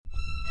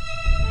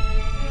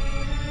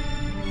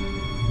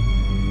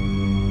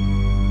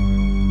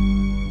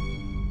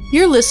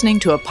You're listening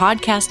to a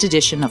podcast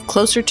edition of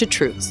Closer to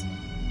Truth.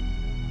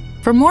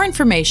 For more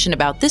information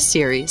about this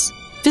series,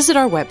 visit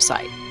our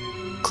website,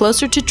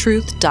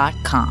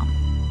 closertotruth.com.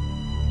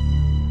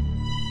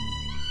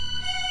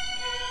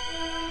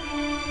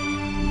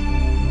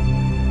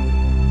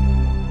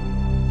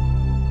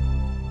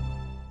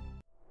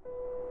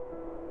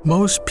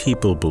 Most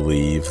people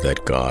believe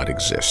that God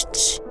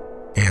exists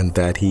and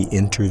that He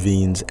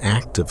intervenes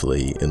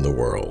actively in the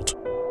world,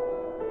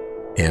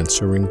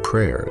 answering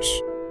prayers,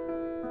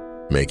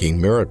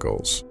 making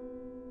miracles,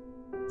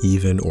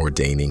 even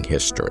ordaining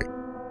history.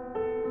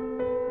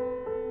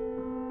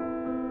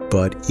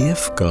 But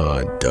if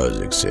God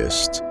does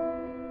exist,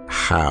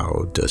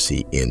 how does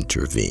He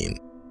intervene?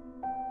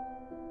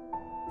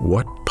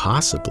 What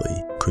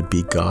possibly could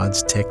be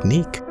God's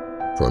technique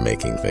for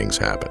making things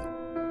happen?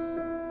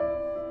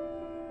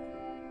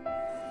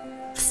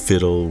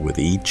 Fiddle with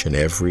each and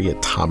every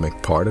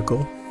atomic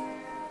particle?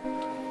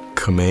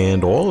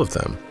 Command all of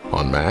them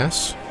en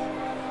masse?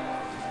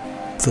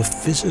 The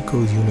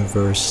physical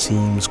universe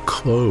seems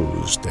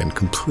closed and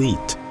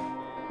complete,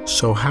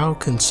 so how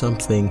can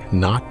something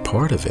not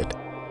part of it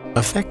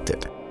affect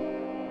it?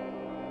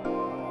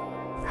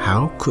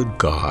 How could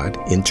God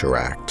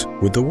interact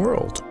with the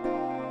world?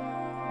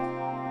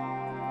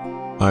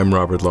 I'm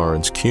Robert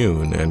Lawrence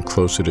Kuhn, and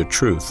Closer to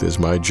Truth is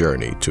my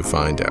journey to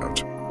find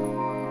out.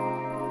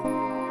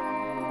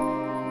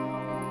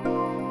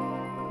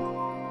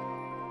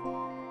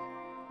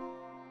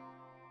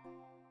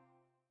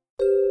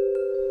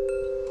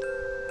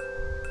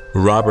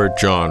 Robert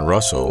John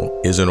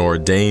Russell is an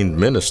ordained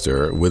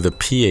minister with a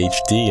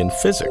PhD in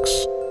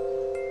physics.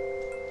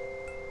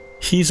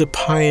 He's a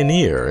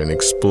pioneer in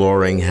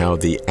exploring how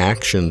the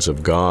actions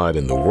of God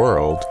in the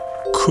world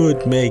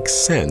could make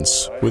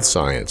sense with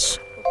science.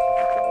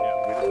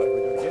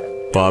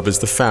 Bob is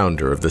the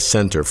founder of the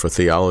Center for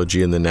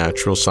Theology and the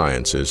Natural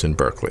Sciences in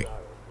Berkeley.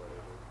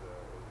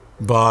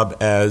 Bob,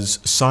 as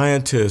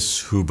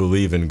scientists who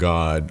believe in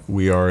God,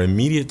 we are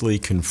immediately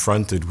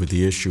confronted with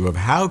the issue of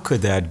how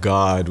could that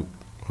God,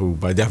 who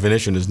by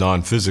definition is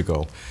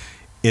non-physical,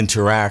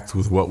 interact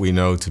with what we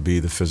know to be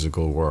the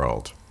physical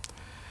world.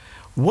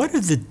 What are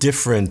the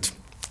different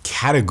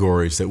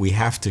categories that we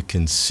have to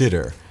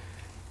consider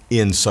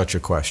in such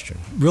a question?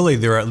 Really,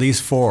 there are at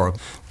least four.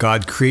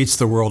 God creates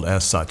the world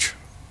as such,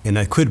 and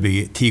that could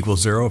be t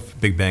equals 0 if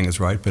Big Bang is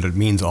right, but it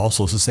means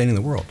also sustaining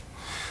the world.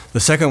 The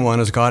second one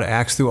is God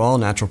acts through all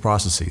natural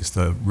processes.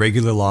 The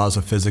regular laws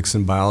of physics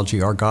and biology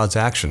are God's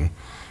action.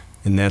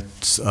 And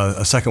that's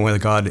a second way that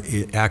God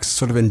acts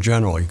sort of in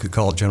general. You could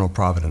call it general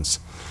providence.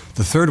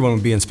 The third one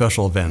would be in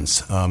special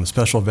events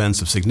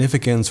of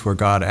significance where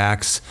God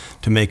acts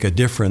to make a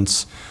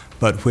difference,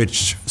 but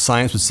which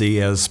science would see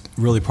as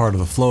really part of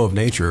the flow of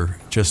nature,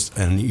 just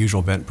an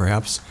unusual event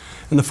perhaps.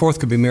 And the fourth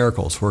could be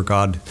miracles, where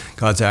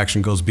God's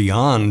action goes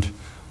beyond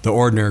the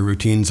ordinary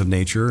routines of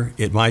nature.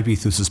 It might be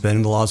through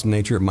suspending the laws of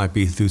nature. It might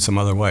be through some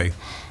other way.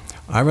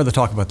 I'd rather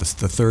talk about the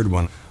third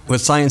one.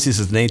 What science sees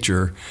as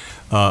nature,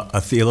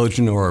 a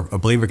theologian or a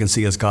believer can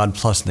see as God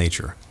plus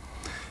nature.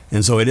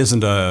 And so it isn't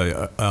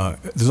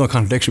there's no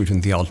contradiction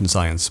between theology and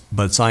science,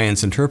 but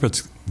science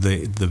interprets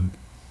the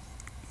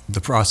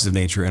process of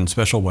nature in a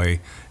special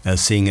way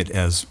as seeing it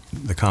as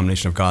the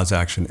combination of God's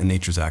action and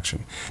nature's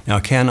action.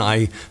 Now, can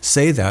I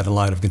say that in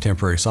light of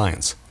contemporary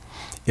science?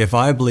 If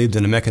I believed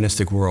in a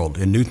mechanistic world,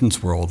 in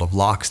Newton's world of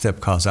lockstep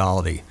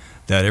causality,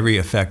 that every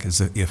effect is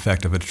the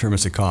effect of a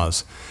deterministic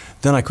cause,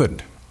 then I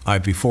couldn't.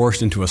 I'd be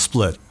forced into a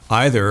split.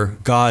 Either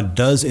God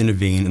does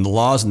intervene in the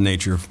laws of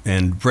nature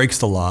and breaks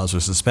the laws or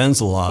suspends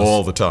the laws.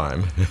 All the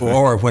time.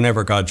 or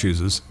whenever God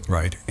chooses,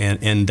 right?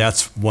 And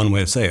that's one way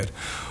to say it.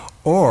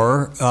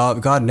 Or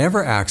God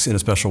never acts in a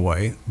special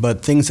way,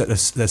 but things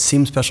that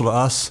seem special to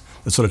us,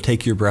 that sort of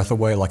take your breath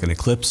away, like an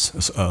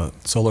eclipse, a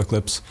solar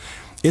eclipse,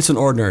 it's an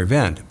ordinary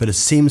event, but it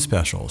seems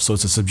special, so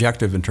it's a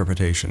subjective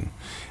interpretation.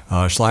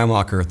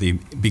 Schleiermacher, at the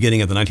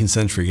beginning of the 19th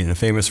century, in a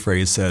famous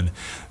phrase, said,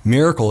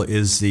 "Miracle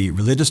is the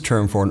religious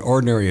term for an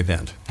ordinary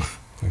event."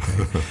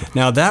 Okay.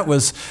 Now, that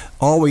was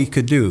all we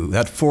could do.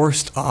 That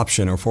forced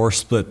option or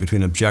forced split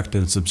between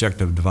objective and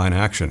subjective divine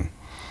action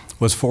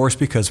was forced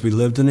because we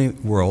lived in a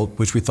world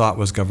which we thought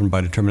was governed by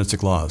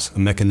deterministic laws, a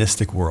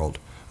mechanistic world,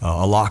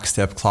 a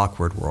lockstep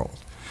clockwork world.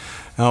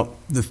 Now,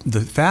 the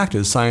fact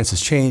is science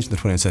has changed in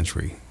the 20th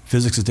century.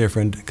 Physics is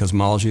different,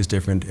 cosmology is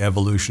different,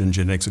 evolution and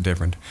genetics are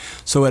different.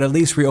 So it at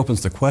least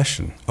reopens the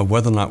question of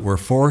whether or not we're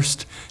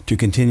forced to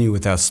continue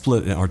with that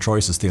split in our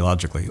choices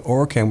theologically,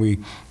 or can we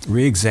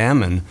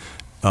re-examine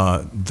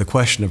the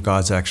question of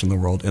God's action in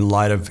the world in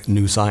light of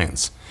new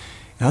science?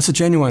 And that's a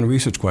genuine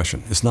research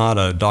question. It's not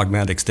a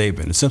dogmatic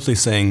statement. It's simply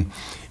saying,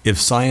 if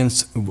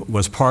science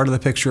was part of the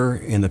picture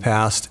in the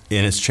past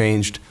and it's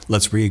changed,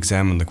 let's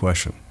re-examine the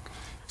question.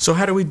 So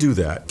how do we do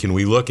that? Can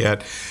we look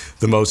at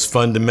the most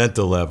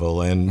fundamental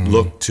level and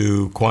look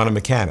to quantum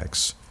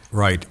mechanics?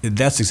 Right.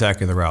 That's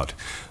exactly the route.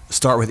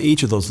 start with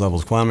each of those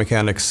levels: quantum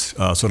mechanics,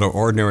 sort of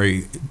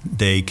ordinary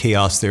day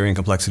chaos theory and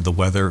complexity of the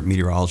weather,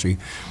 meteorology,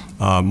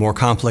 more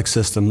complex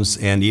systems,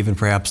 and even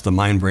perhaps the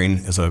mind-brain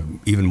is a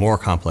even more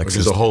complex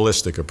Which system. is a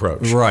holistic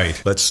approach.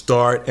 Right. Let's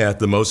start at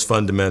the most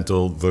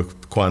fundamental, the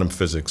quantum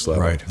physics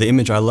level. Right. The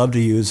image I love to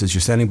use is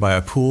you're standing by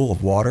a pool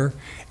of water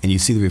and you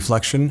see the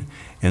reflection,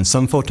 and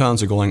some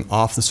photons are going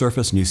off the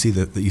surface and you see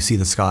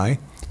the sky.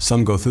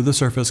 Some go through the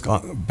surface,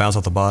 bounce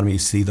off the bottom, and you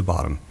see the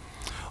bottom.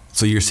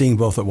 So you're seeing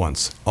both at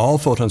once. All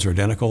photons are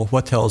identical.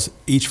 What tells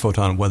each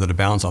photon whether to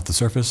bounce off the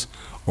surface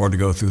or to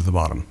go through the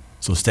bottom?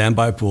 So stand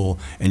by a pool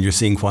and you're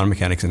seeing quantum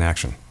mechanics in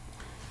action.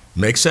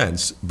 Makes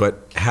sense,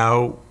 but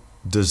how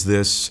does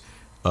this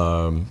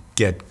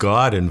get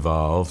God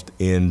involved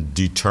in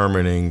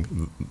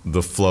determining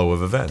the flow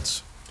of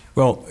events?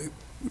 Well,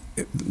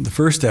 the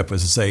first step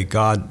is to say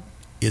God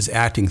is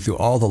acting through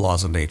all the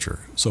laws of nature.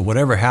 So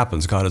whatever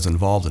happens, God is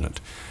involved in it.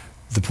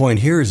 The point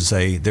here is to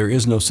say there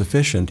is no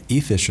sufficient,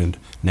 efficient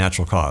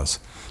natural cause.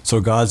 So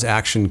God's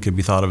action could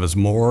be thought of as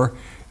more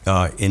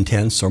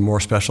intense or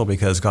more special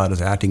because God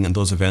is acting in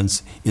those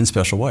events in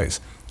special ways.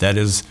 That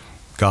is,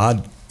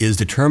 God is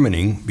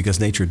determining, because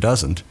nature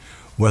doesn't,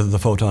 whether the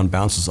photon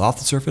bounces off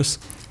the surface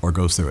or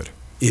goes through it.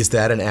 Is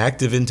that an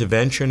active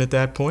intervention at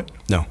that point?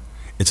 No,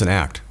 it's an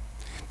act.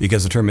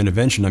 Because the term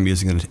intervention I'm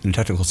using in a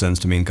technical sense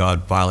to mean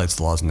God violates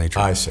the laws of nature.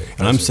 I see.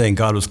 And I'm saying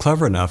God was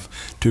clever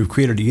enough to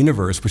create a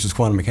universe which is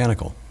quantum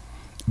mechanical,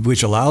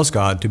 which allows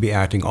God to be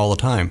acting all the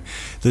time.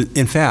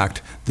 In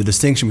fact, the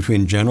distinction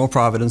between general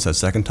providence, that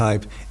second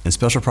type, and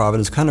special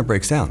providence kind of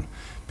breaks down,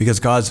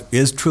 because God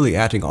is truly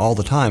acting all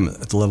the time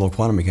at the level of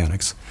quantum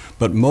mechanics,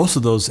 but most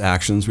of those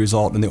actions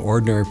result in the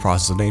ordinary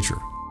process of nature.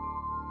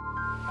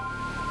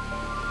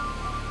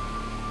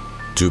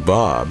 To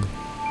Bob,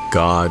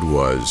 God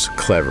was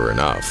clever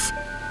enough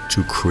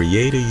to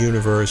create a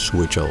universe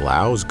which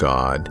allows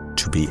God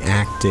to be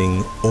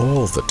acting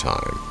all the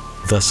time,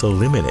 thus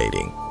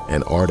eliminating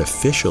an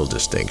artificial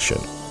distinction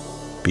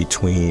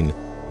between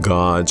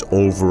God's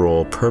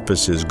overall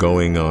purposes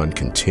going on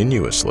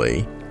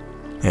continuously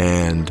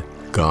and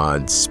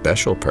God's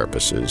special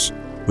purposes,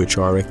 which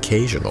are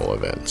occasional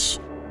events.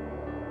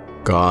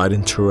 God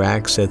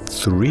interacts at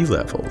 3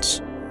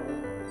 levels: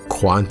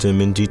 quantum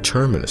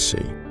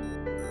indeterminacy,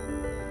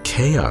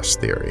 chaos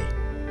theory,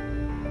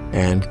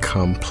 and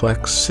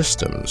complex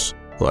systems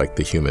like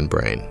the human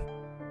brain.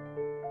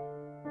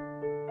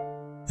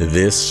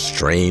 This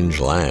strange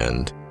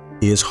land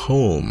is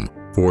home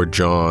for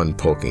John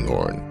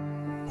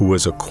Polkinghorne, who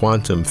was a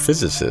quantum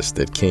physicist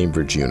at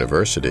Cambridge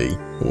University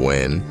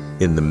when,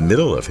 in the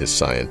middle of his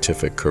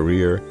scientific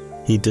career,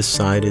 he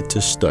decided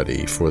to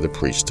study for the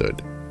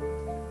priesthood.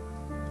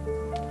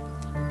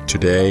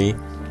 Today,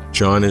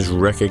 John is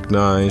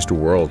recognized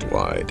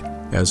worldwide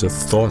as a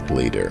thought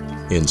leader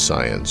in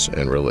science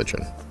and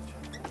religion.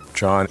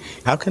 John,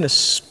 how can a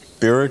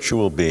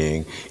spiritual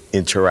being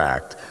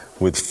interact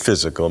with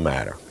physical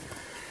matter?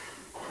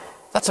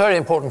 That's a very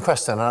important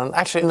question. And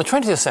actually, in the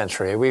 20th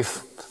century,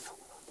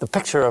 the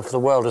picture of the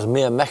world as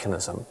mere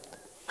mechanism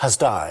has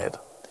died.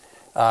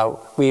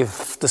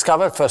 We've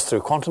discovered, first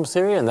through quantum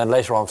theory and then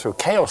later on through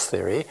chaos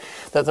theory,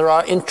 that there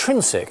are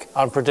intrinsic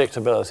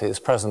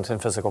unpredictabilities present in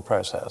physical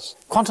process.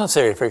 Quantum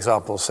theory, for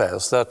example,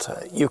 says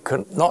that you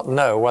can not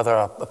know whether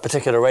a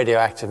particular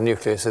radioactive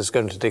nucleus is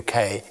going to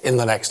decay in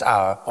the next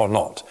hour or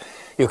not.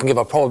 You can give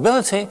a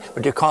probability,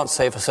 but you can't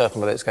say for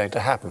certain whether it's going to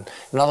happen.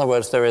 In other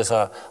words, there is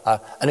an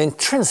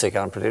intrinsic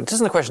unpredictability. It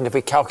isn't a question if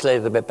we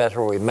calculated a bit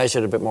better or we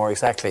measured a bit more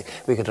exactly,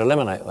 we could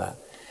eliminate that.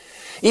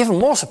 Even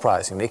more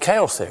surprisingly,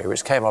 chaos theory,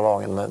 which came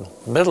along in the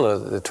middle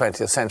of the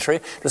 20th century,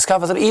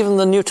 discovered that even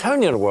the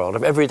Newtonian world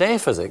of everyday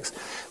physics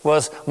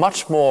was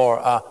much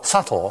more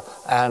subtle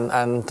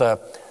and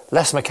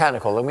less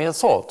mechanical than we had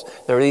thought.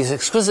 There are these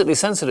exquisitely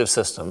sensitive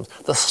systems.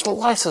 The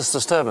slightest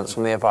disturbance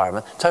from the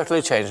environment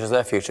totally changes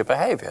their future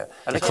behavior.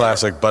 And The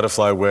classic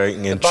butterfly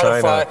wing in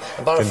China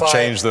can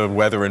change the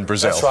weather in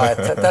Brazil. That's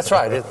right. That's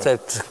right.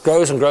 It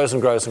grows and grows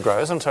and grows and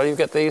grows until you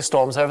get these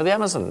storms over the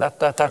Amazon.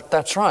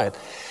 That's right.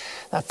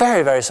 A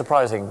very, very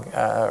surprising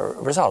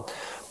result.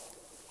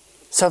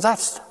 So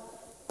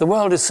the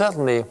world is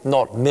certainly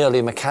not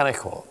merely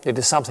mechanical. It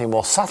is something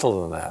more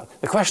subtle than that.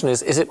 The question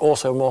is it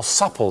also more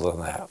supple than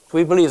that?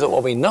 We believe that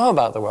what we know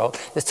about the world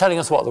is telling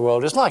us what the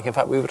world is like. In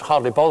fact, we would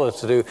hardly bother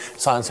to do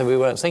science if we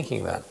weren't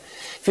thinking that.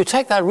 If you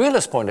take that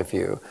realist point of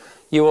view,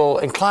 you will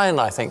incline,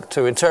 I think,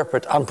 to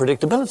interpret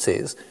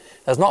unpredictabilities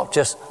as not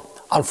just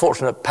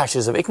unfortunate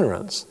patches of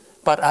ignorance,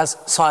 but as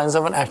signs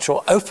of an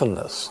actual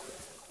openness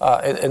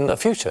in the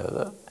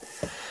future.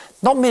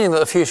 Not meaning that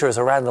the future is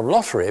a random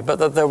lottery, but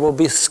that there will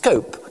be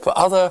scope for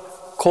other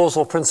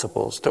causal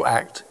principles to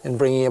act in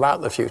bringing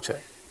about the future.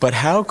 But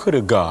how could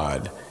a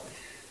God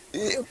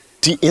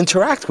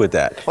interact with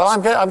that? Well,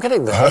 I'm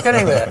getting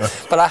there.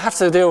 But I have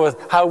to deal with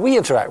how we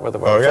interact with the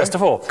world, first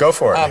of all. Go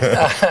for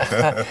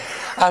it.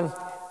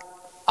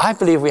 I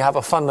believe we have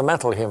a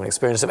fundamental human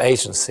experience of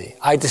agency.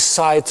 I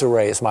decide to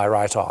raise my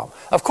right arm.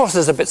 Of course,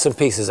 there's a bits and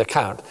pieces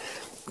account.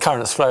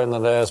 Currents flow in the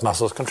nerves,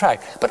 muscles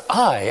contract. But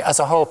I, as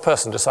a whole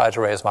person, decide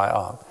to raise my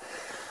arm.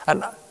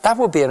 And that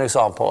would be an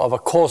example of a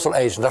causal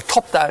agent, a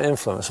top-down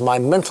influence, my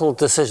mental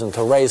decision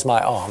to raise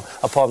my arm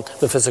upon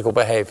the physical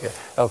behavior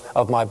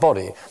of my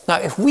body. Now,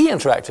 if we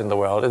interact in the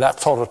world in that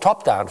sort of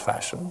top-down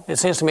fashion, it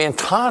seems to me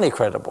entirely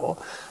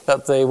credible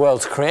that the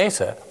world's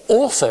creator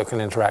also can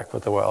interact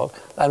with the world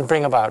and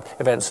bring about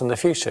events in the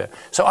future.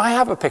 So I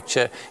have a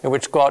picture in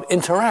which God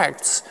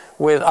interacts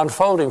with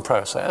unfolding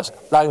process,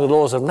 allowing the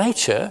laws of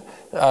nature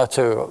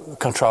to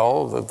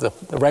control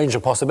the range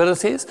of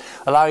possibilities,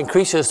 allowing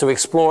creatures to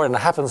explore in a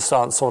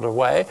happenstance sort of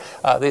way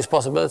these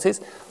possibilities,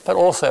 but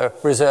also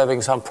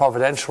reserving some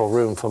providential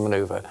room for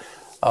maneuver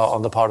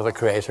on the part of the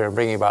creator and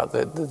bringing about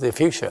the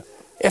future.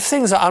 If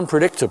things are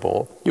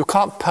unpredictable, you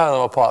can't pull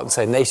them apart and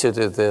say nature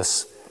did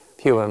this,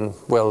 human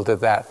will did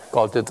that,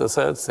 God did the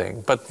third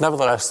thing. But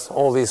nevertheless,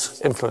 all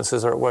these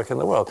influences are at work in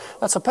the world.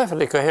 That's a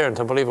perfectly coherent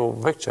and believable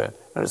picture,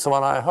 and it's the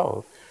one I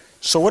hold.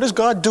 So what is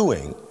God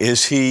doing?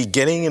 Is he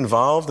getting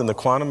involved in the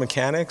quantum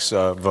mechanics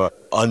of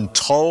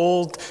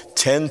untold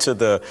 10 to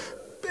the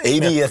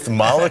 80th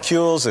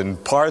molecules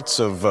and parts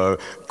of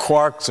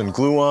quarks and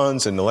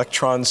gluons and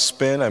electron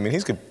spin? I mean,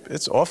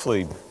 it's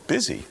awfully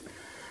busy.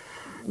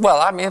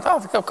 Well, I mean,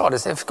 if God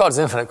is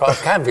infinite, God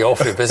can be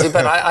awfully busy,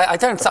 but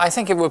I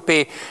think it would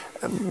be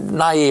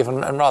naive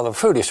and rather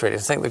foolish, really,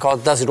 to think that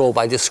God does it all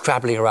by just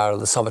scrabbling around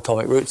the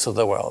subatomic roots of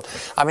the world.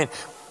 I mean,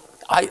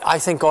 I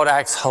think God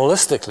acts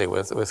holistically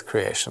with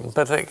creation.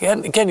 But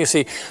again, you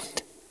see,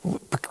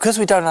 because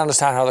we don't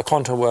understand how the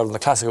quantum world and the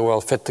classical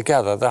world fit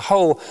together, the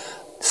whole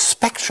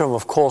spectrum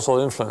of causal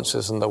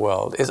influences in the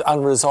world is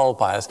unresolved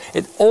by us.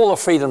 All the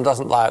freedom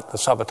doesn't lie at the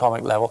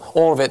subatomic level,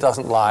 all of it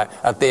doesn't lie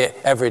at the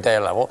everyday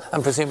level,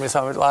 and presumably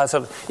some of it lies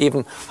at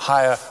even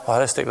higher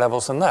holistic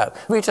levels than that.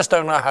 We just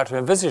don't know how to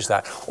envisage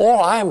that.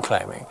 All I am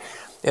claiming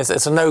is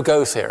it's a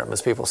no-go theorem,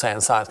 as people say in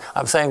science.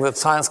 I'm saying that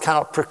science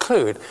cannot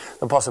preclude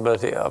the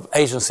possibility of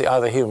agency,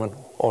 either human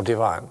or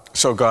divine.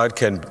 So God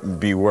can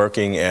be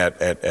working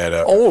at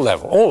all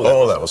levels.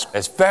 All levels.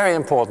 It's very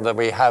important that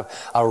we have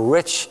a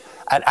rich,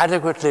 an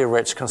adequately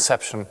rich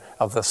conception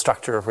of the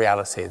structure of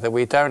reality, that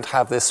we don't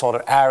have this sort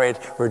of arid,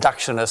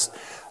 reductionist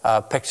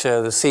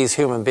picture that sees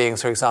human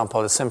beings, for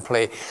example, as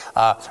simply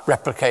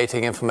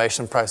replicating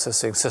information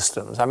processing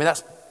systems. I mean,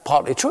 that's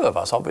partly true of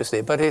us,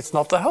 obviously, but it's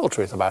not the whole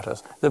truth about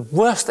us. The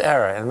worst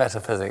error in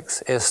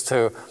metaphysics is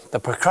the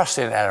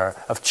Procrustean error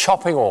of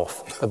chopping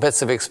off the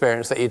bits of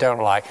experience that you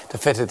don't like to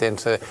fit it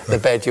into the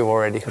bed you've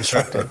already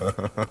constructed.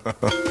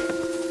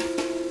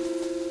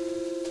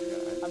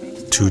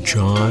 To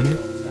John,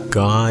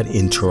 God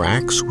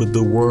interacts with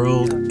the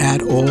world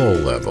at all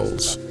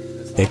levels,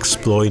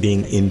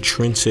 exploiting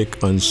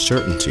intrinsic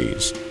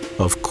uncertainties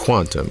of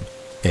quantum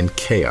and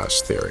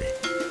chaos theory.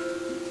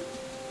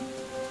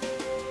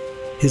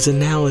 His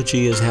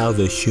analogy is how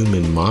the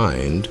human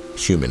mind,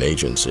 human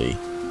agency,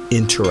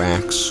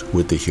 interacts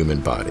with the human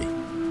body.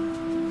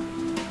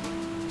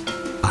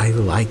 I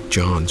like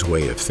John's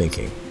way of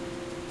thinking,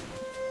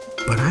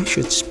 but I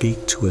should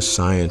speak to a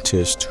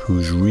scientist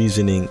whose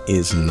reasoning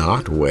is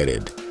not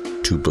wedded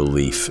to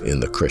belief in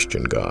the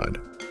Christian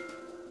God.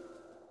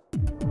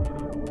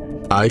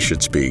 I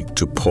should speak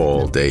to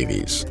Paul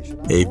Davies,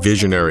 a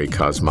visionary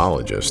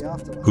cosmologist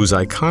whose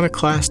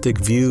iconoclastic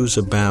views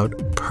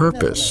about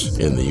purpose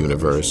in the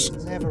universe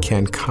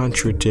can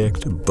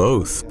contradict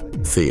both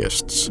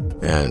theists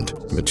and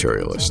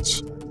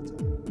materialists.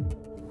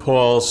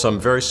 Paul, some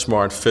very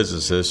smart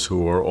physicists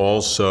who are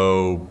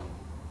also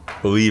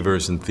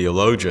believers and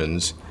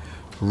theologians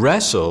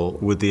wrestle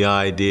with the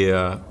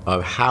idea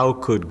of how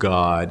could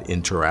God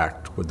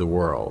interact with the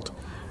world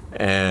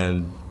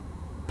and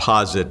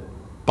posit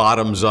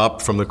bottoms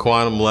up from the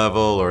quantum level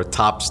or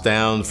tops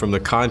down from the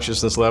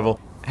consciousness level.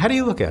 How do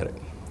you look at it?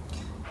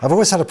 I've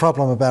always had a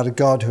problem about a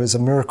God who is a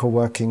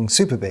miracle-working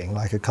super being,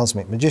 like a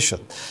cosmic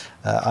magician.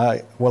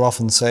 I will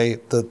often say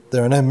that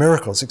there are no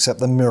miracles except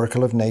the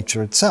miracle of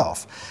nature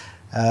itself.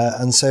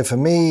 And so for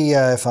me,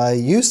 if I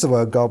use the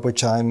word God,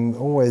 which I'm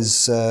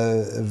always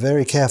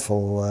very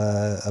careful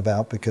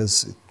about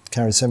because it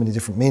carries so many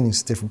different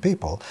meanings to different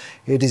people,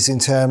 it is in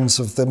terms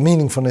of the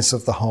meaningfulness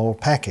of the whole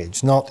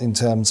package, not in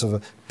terms of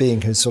a being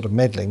who's sort of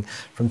meddling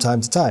from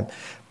time to time.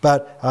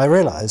 But I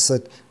realize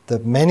that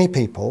many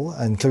people,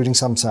 including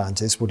some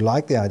scientists, would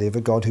like the idea of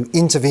a God who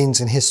intervenes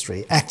in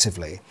history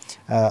actively,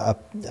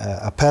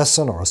 a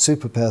person or a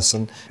super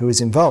person who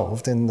is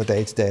involved in the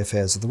day-to-day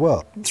affairs of the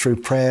world, through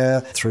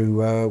prayer,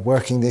 through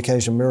working the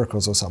occasional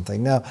miracles or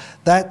something. Now,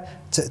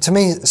 that, to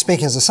me,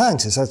 speaking as a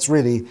scientist, that's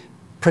really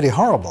pretty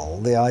horrible,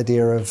 the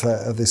idea of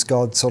this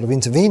God sort of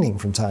intervening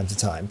from time to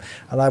time,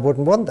 and I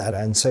wouldn't want that.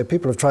 And so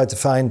people have tried to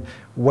find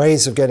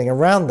ways of getting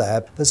around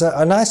that. There's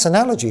a nice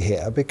analogy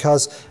here,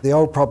 because the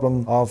old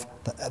problem of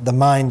the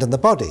mind and the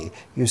body,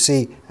 you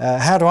see,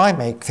 how do I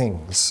make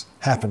things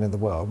happen in the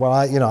world? Well,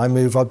 I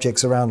move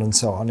objects around and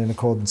so on in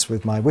accordance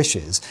with my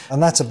wishes,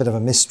 and that's a bit of a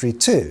mystery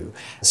too.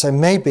 So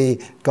maybe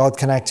God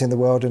can act in the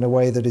world in a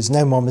way that is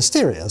no more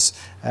mysterious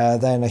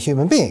than a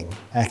human being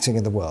acting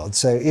in the world.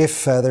 So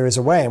if there is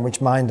a way in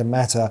which mind and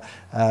matter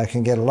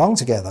can get along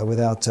together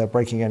without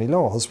breaking any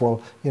laws,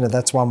 well,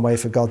 that's one way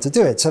for God to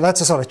do it. So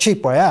that's a sort of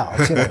cheap way out.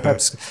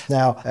 Perhaps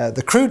now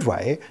the crude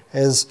way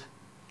is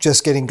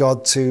just getting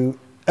God to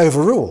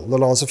overrule the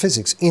laws of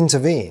physics,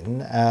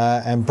 intervene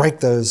and break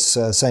those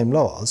same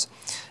laws.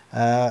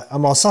 A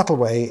more subtle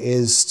way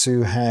is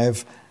to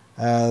have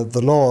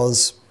the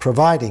laws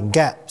providing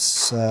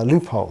gaps,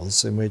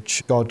 loopholes in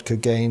which God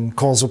could gain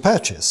causal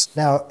purchase.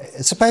 Now,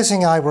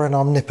 supposing I were an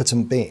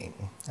omnipotent being,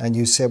 and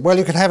you said, well,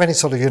 you can have any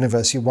sort of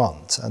universe you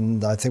want.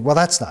 And I think, well,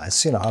 that's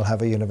nice. I'll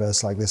have a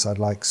universe like this. I'd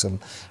like some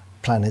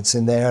planets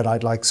in there, and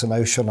I'd like some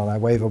ocean, and I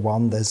wave a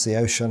wand, there's the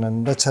ocean,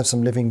 and let's have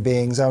some living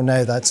beings. Oh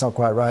no, that's not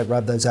quite right,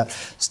 rub those out,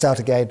 start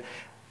again.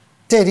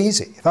 Dead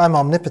easy. If I'm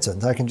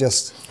omnipotent, I can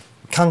just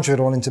conjure it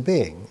all into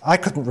being. I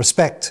couldn't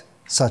respect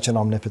such an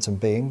omnipotent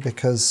being,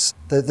 because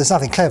there's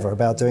nothing clever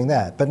about doing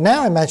that. But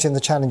now imagine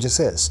the challenge is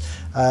this.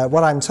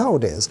 What I'm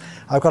told is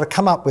I've got to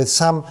come up with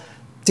some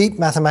deep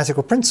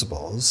mathematical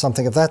principles,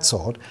 something of that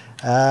sort,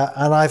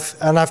 and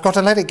I've got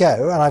to let it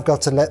go, and I've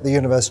got to let the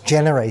universe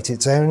generate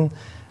its own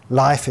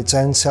life, its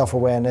own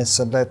self-awareness,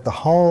 and let the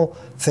whole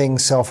thing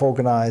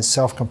self-organize,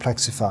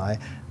 self-complexify.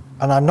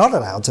 And I'm not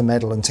allowed to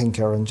meddle and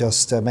tinker and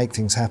just make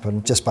things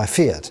happen just by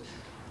fiat.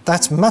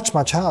 That's much,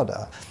 much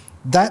harder.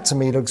 That to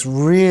me looks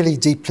really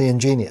deeply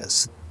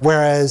ingenious.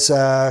 Whereas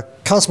a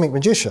cosmic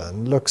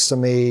magician looks to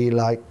me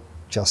like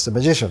just a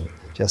magician,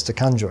 just a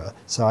conjurer.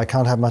 So I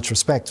can't have much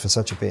respect for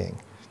such a being.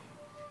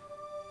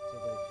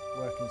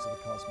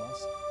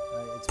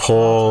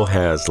 Paul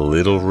has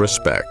little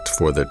respect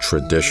for the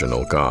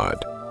traditional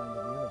God.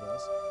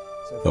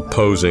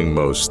 Opposing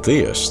most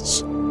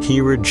theists,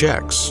 he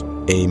rejects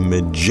a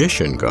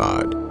magician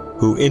God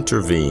who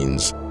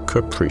intervenes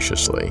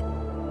capriciously.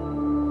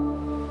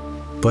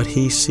 But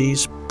he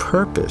sees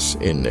purpose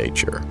in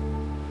nature,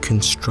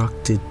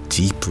 constructed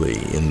deeply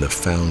in the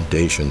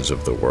foundations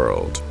of the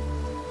world.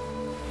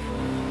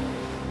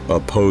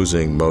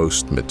 Opposing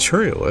most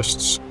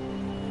materialists,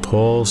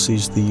 Paul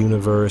sees the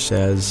universe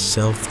as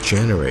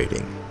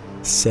self-generating,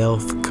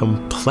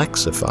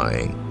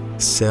 self-complexifying,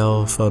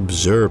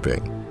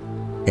 self-observing,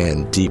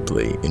 and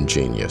deeply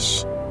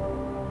ingenious.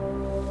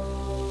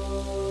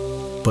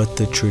 But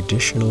the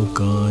traditional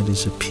God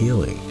is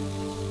appealing.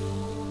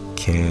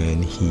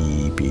 Can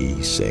he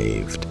be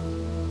saved?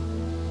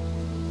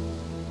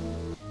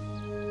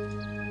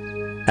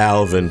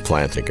 Alvin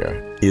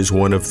Plantinga is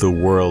one of the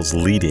world's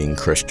leading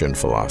Christian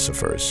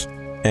philosophers,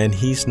 and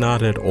he's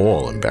not at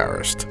all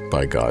embarrassed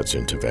by God's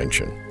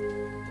intervention.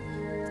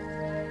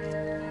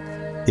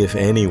 If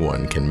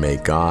anyone can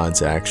make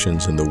God's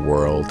actions in the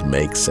world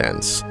make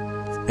sense,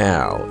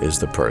 Al is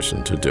the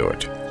person to do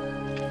it.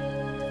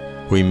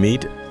 We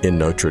meet in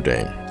Notre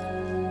Dame.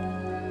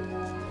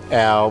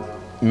 Al,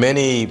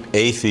 many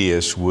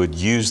atheists would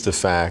use the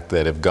fact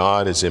that if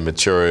God is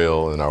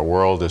immaterial and our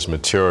world is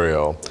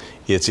material,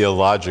 it's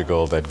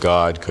illogical that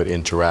God could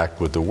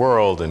interact with the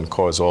world and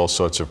cause all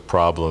sorts of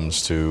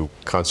problems to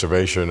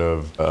conservation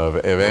of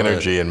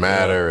energy and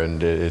matter,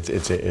 and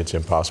it's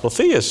impossible.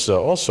 Theists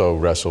also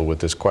wrestle with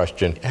this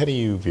question. How do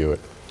you view it?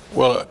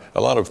 Well,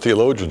 a lot of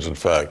theologians, in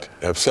fact,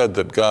 have said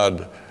that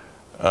God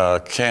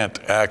can't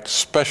act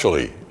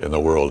specially in the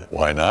world.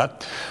 Why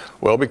not?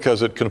 Well,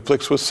 because it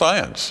conflicts with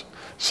science.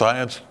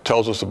 Science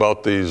tells us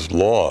about these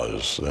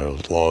laws,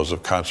 laws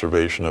of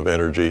conservation of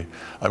energy.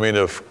 I mean,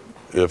 if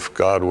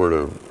God were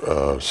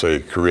to, say,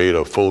 create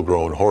a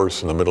full-grown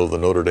horse in the middle of the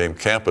Notre Dame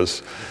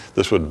campus,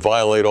 this would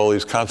violate all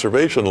these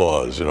conservation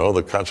laws,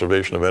 the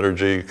conservation of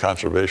energy,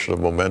 conservation of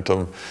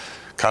momentum,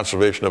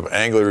 conservation of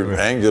angular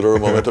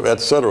momentum,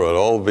 etc. It'd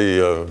all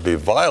be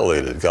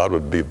violated. God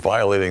would be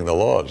violating the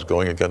laws,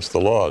 going against the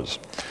laws.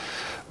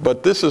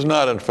 But this is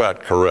not, in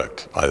fact,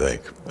 correct, I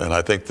think. And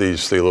I think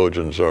these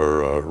theologians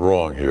are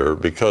wrong here,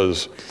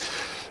 because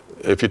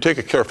if you take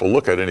a careful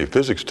look at any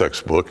physics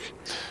textbook,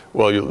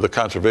 well, the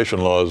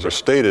conservation laws are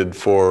stated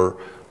for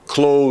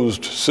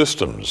closed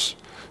systems,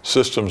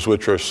 systems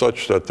which are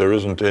such that there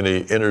isn't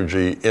any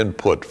energy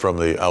input from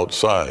the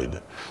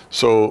outside.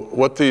 So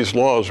what these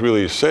laws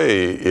really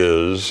say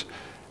is,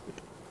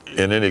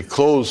 in any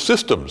closed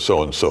system,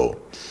 so-and-so.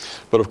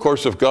 But of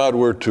course, if God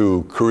were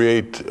to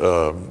create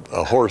a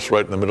horse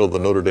right in the middle of the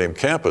Notre Dame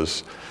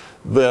campus,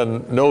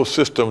 then no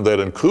system that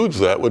includes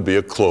that would be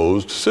a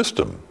closed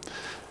system.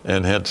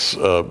 And hence,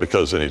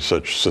 because any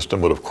such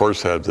system would of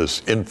course have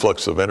this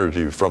influx of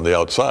energy from the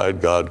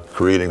outside, God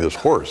creating this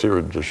horse, here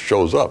it just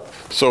shows up.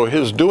 So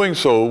his doing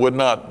so would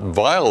not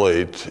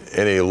violate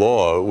any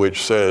law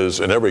which says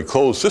in every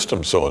closed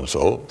system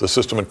so-and-so, the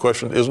system in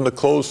question isn't a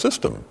closed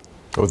system.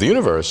 Well, the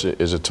universe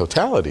is a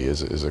totality,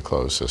 is a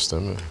closed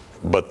system.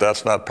 but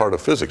that's not part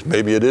of physics.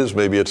 Maybe it is,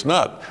 maybe it's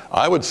not.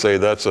 I would say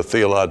that's a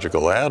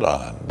theological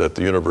add-on, that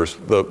the universe,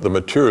 the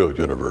material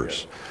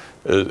universe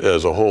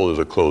as a whole is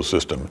a closed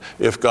system.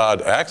 If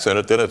God acts in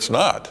it, then it's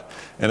not.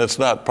 And it's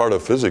not part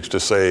of physics to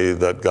say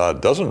that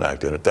God doesn't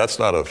act in it. That's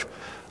not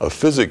a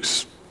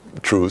physics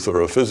truth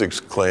or a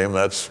physics claim,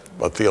 that's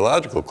a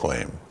theological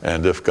claim.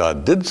 And if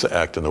God did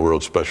act in the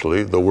world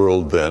specially, the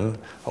world then,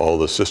 all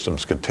the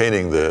systems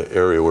containing the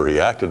area where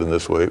he acted in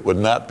this way, would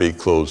not be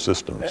closed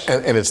systems.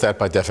 And it's that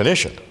by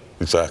definition.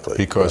 Exactly.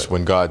 Because right.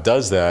 when God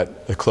does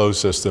that, the closed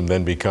system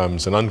then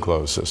becomes an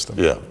unclosed system.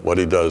 Yeah, what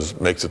he does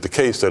makes it the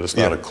case that it's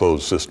not a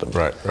closed system.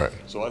 Right, right.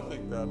 So I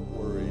think that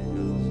worry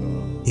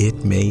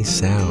It may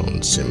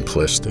sound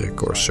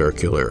simplistic or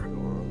circular,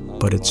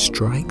 but it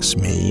strikes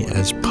me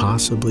as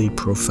possibly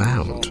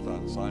profound.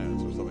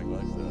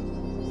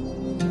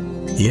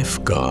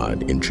 If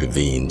God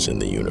intervenes in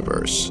the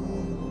universe,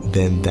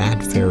 then that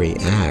very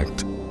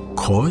act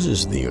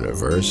causes the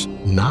universe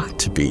not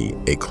to be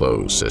a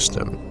closed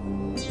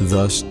system,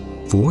 thus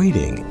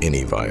voiding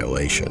any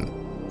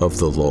violation of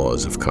the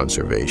laws of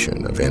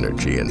conservation of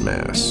energy and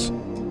mass.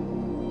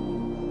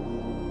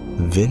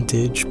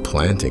 Vintage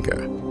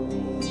Plantinga.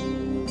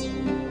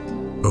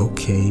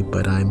 Okay,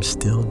 but I'm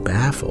still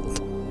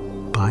baffled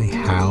by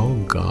how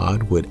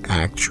God would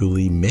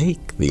actually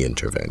make the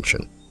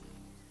intervention.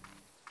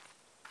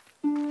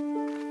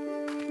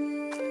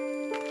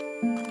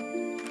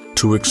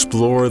 To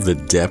explore the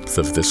depth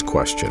of this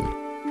question,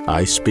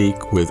 I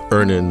speak with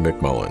Ernan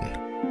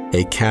McMullen,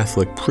 a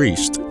Catholic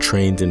priest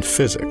trained in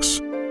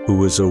physics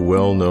who is a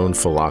well-known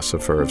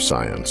philosopher of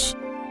science.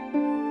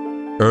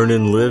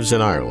 Ernan lives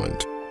in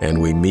Ireland,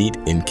 and we meet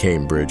in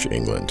Cambridge,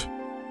 England.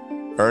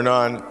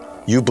 Ernan,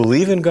 you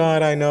believe in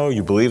God, I know.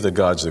 You believe that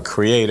God's the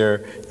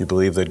creator. You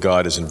believe that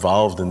God is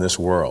involved in this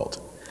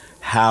world.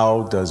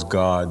 How does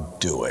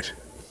God do it?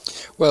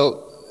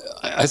 Well,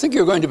 I think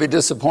you're going to be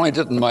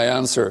disappointed in my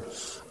answer,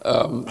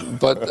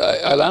 but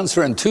I'll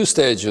answer in two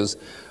stages.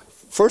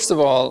 First of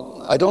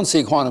all, I don't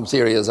see quantum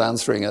theory as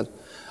answering it.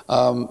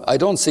 I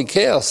don't see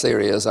chaos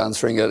theory as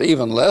answering it,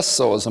 even less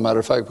so, as a matter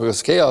of fact,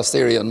 because chaos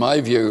theory, in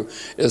my view,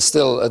 is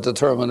still a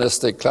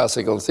deterministic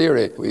classical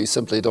theory. We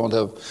simply don't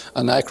have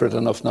an accurate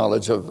enough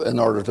knowledge in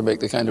order to make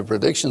the kind of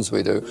predictions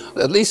we do.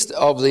 At least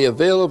of the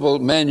available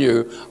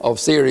menu of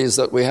theories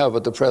that we have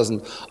at the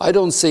present, I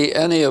don't see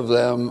any of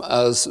them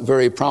as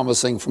very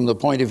promising from the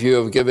point of view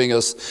of giving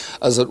us,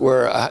 as it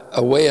were,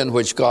 a way in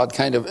which God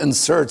kind of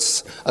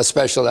inserts a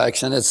special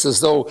action. It's as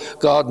though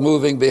God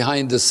moving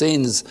behind the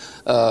scenes,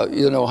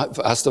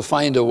 has to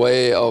find a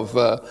way of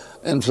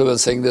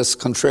influencing this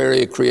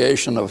contrary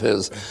creation of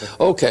his.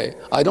 Okay,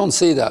 I don't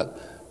see that.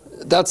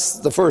 That's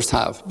the first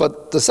half.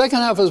 But the second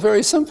half is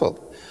very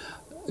simple.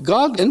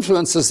 God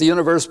influences the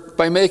universe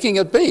by making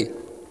it be.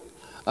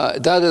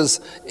 That is,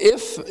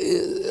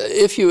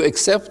 if you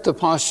accept the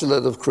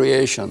postulate of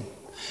creation,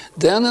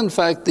 then in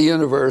fact the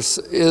universe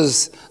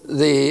is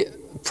the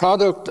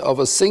product of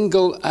a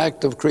single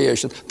act of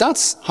creation.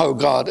 That's how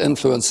God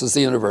influences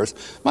the universe.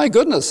 My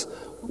goodness,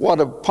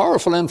 what a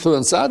powerful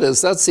influence that is.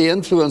 That's the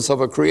influence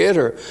of a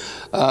creator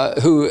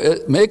who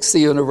makes the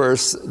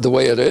universe the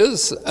way it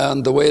is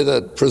and the way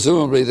that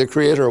presumably the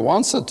creator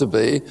wants it to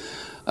be,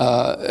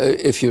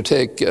 if you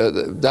take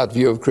that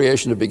view of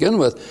creation to begin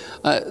with.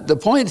 The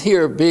point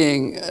here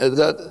being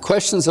that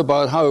questions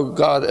about how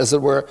God, as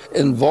it were,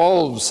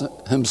 involves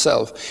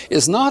himself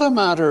is not a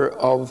matter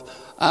of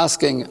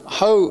asking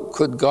how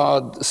could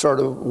God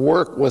sort of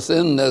work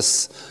within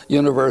this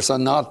universe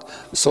and not,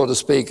 so to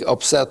speak,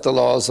 upset the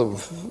laws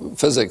of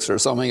physics or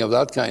something of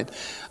that kind.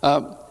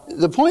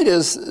 The point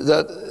is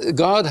that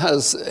God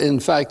has, in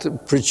fact,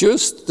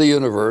 produced the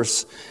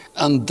universe,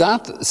 and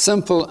that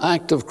simple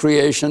act of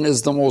creation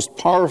is the most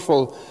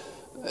powerful,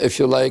 if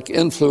you like,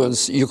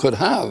 influence you could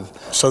have.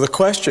 So the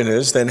question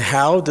is then,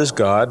 how does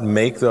God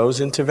make those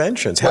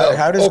interventions?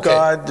 How does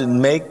God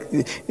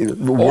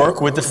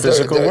work with the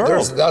physical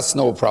world? That's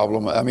no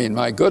problem. I mean,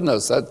 my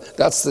goodness,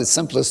 that's the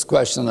simplest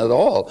question at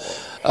all.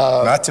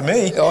 Not to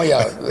me. Oh,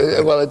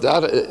 yeah. Well,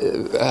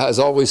 that has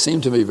always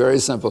seemed to me very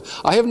simple.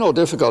 I have no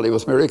difficulty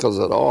with miracles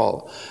at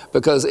all,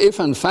 because if,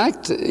 in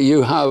fact,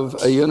 you have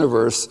a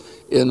universe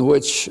in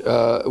which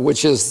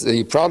is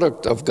the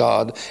product of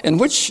God, in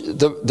which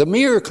the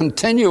mere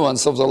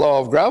continuance of the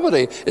law of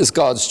gravity is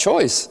God's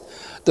choice.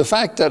 The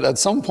fact that at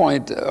some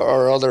point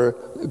or other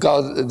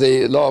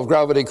the law of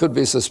gravity could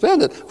be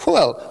suspended,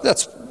 well,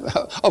 that's,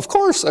 of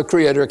course, a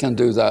creator can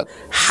do that.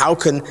 How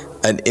can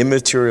an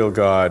immaterial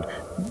God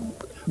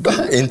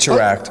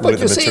interact with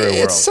the material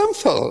world? It's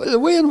simple. The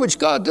way in which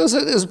God does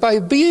it is by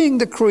being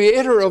the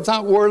creator of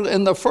that world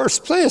in the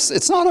first place.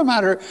 It's not a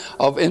matter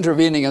of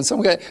intervening in some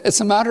way. It's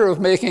a matter of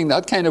making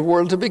that kind of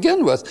world to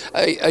begin with,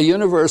 a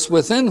universe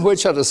within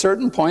which at a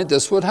certain point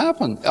this would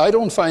happen. I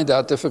don't find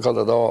that difficult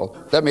at all.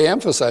 Let me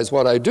emphasize,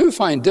 what I do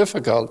find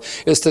difficult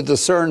is to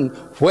discern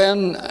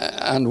when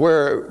and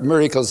where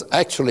miracles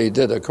actually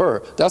did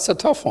occur. That's a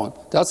tough one.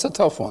 That's a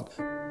tough one.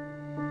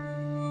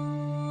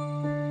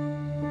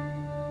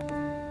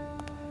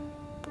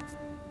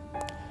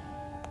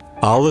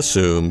 I'll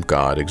assume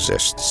God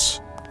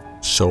exists,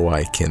 so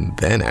I can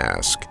then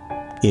ask,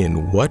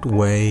 in what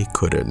way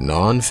could a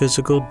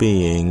non-physical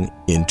being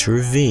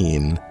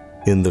intervene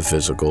in the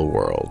physical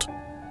world?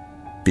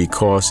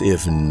 Because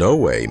if no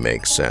way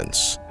makes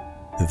sense,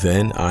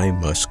 then I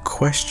must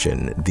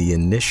question the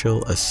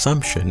initial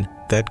assumption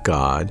that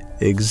God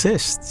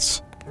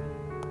exists.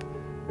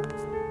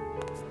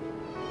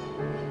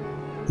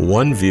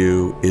 One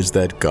view is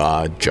that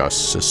God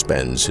just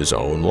suspends his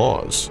own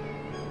laws.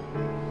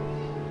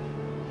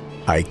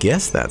 I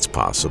guess that's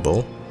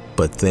possible,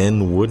 but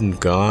then wouldn't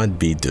God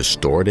be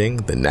distorting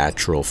the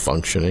natural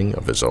functioning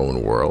of his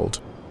own world?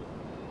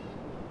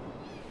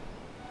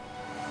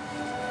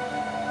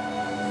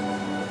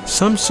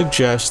 Some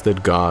suggest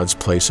that God's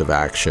place of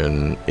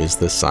action is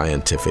the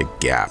scientific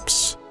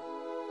gaps,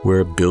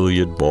 where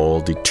billiard ball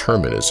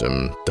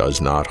determinism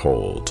does not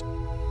hold,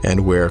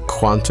 and where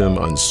quantum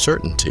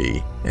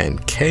uncertainty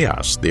and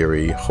chaos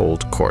theory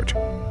hold court.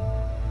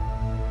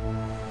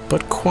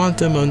 But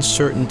quantum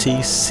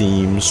uncertainty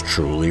seems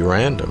truly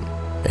random,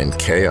 and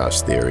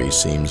chaos theory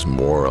seems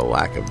more a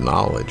lack of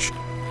knowledge,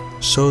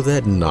 so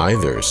that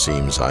neither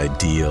seems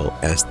ideal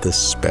as the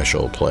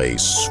special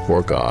place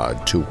for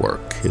God to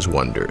work his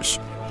wonders.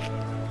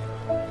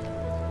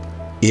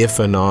 If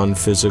a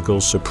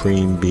non-physical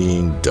supreme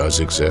being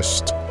does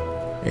exist,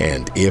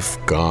 and if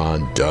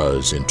God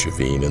does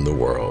intervene in the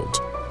world,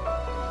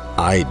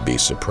 I'd be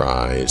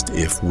surprised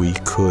if we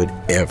could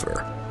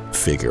ever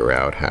figure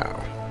out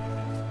how.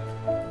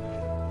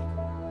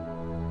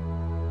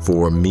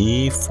 For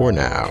me, for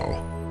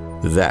now,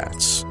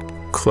 that's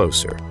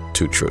closer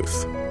to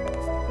truth.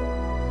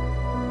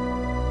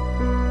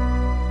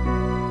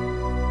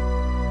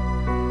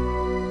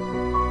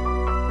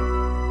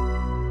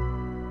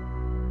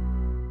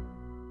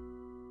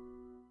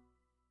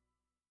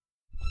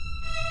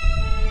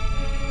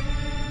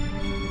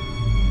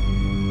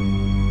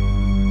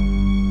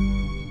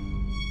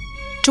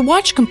 To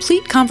watch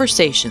complete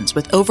conversations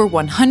with over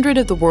 100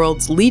 of the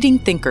world's leading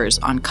thinkers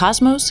on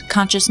cosmos,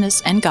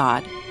 consciousness, and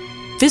God,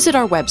 visit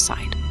our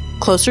website,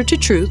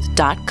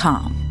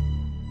 closertotruth.com.